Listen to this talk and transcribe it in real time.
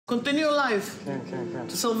continue life,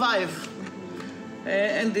 to survive.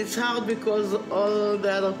 And it's hard because all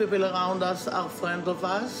the other people around us are friends of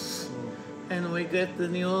us, and we get the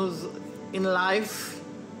news in life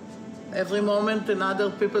every moment, and other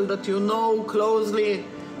people that you know closely,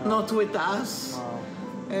 not with us.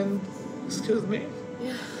 And, excuse me.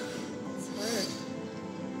 Yeah, it's hard.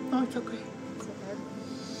 No, it's okay. It's so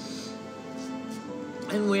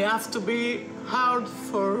hard. And we have to be hard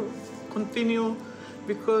for continue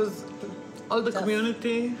because all the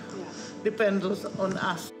community depends on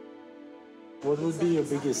us. What would be your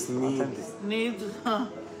biggest need?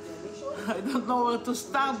 I don't know where to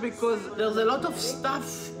start because there's a lot of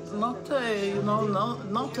stuff, not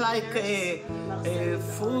not like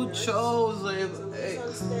food shows,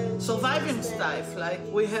 surviving stuff. Like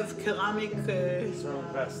we have ceramic vests.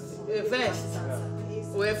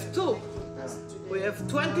 We have 2. We have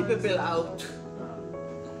 20 people out.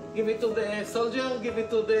 Give it to the soldier, give it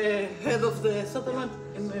to the head of the settlement.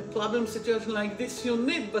 In a problem situation like this, you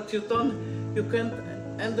need, but you can't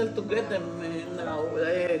handle to get them now.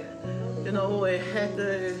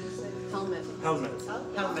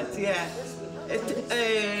 Helmet, yeah.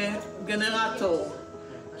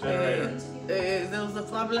 Generator. There's a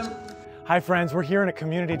problem. Hi friends, we're here in a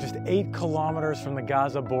community just 8 kilometers from the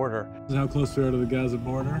Gaza border. How close we are to the Gaza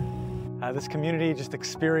border? This community just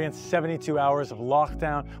experienced 72 hours of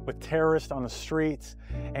lockdown with terrorists on the streets,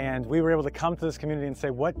 and we were able to come to this community and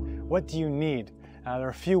say, what do you need? There are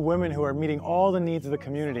a few women who are meeting all the needs of the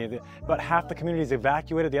community. About half the community is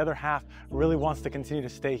evacuated, the other half really wants to continue to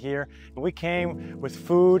stay here. And we came with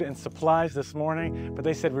food and supplies this morning, but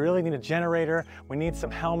they said we really need a generator, we need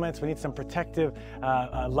some helmets, we need some protective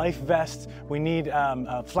life vests, we need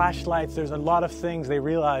flashlights. There's a lot of things they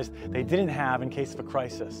realized they didn't have in case of a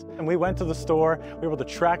crisis. And we went to the store, we were able to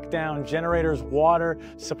track down generators, water,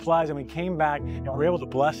 supplies, and we came back and we were able to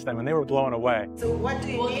bless them, and they were blown away. So what do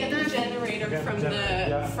you need? We'll get the generator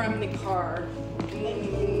from the car.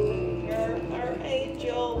 Our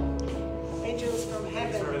angels from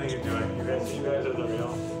heaven. Thanks for everything you're doing. You guys are the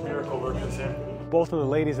real miracle workers here. Both of the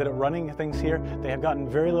ladies that are running things here, they have gotten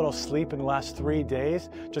very little sleep in the last 3 days,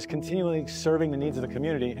 just continually serving the needs of the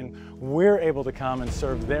community, and we're able to come and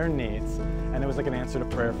serve their needs, and it was like an answer to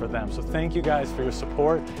prayer for them. So thank you guys for your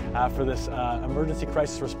support for this Emergency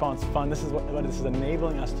Crisis Response Fund. This is what this is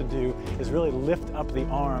enabling us to do, is really lift up the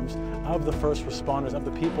arms of the first responders, of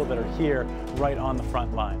the people that are here right on the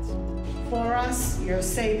front lines. For us, you're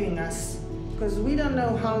saving us, because we don't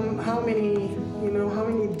know how many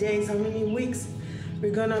days, how many weeks we're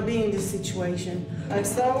gonna be in this situation. I'm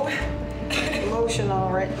so emotional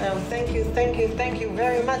right now. Thank you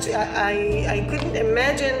very much. I couldn't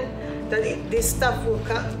imagine that this stuff will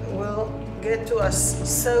get to us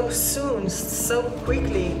so soon, so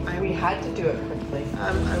quickly. We had to do it quickly.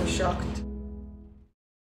 I'm shocked.